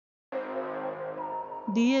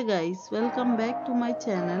Dear guys, welcome back to my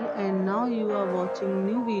channel and now you are watching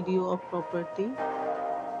new video of property.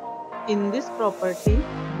 In this property,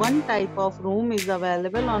 one type of room is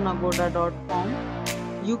available on agoda.com.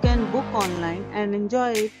 You can book online and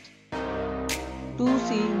enjoy it. To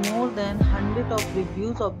see more than 100 of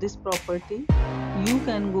reviews of this property, you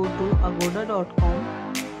can go to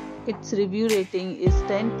agoda.com. Its review rating is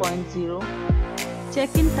 10.0.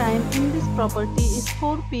 Check-in time in this property is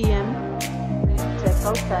 4 p.m.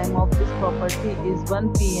 Checkout time of this property is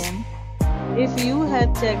 1 p.m. If you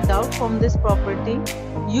have checked out from this property,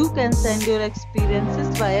 you can send your experiences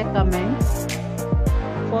via comments.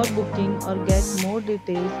 For booking or get more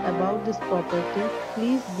details about this property,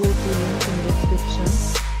 please go to link in description.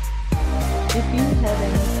 If you have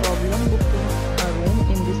any problem booking a room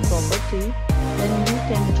in this property, then you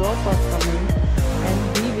can drop a comment and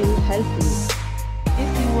we will help you.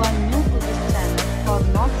 If you are new to this channel or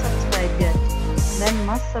not subscribed yet, then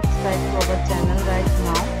must subscribe to our channel right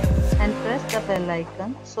now and press the bell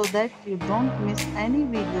icon so that you don't miss any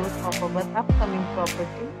videos of our upcoming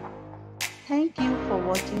property. Thank you for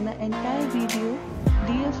watching the entire video.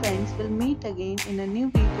 Dear friends, we'll meet again in a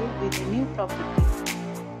new video with a new property.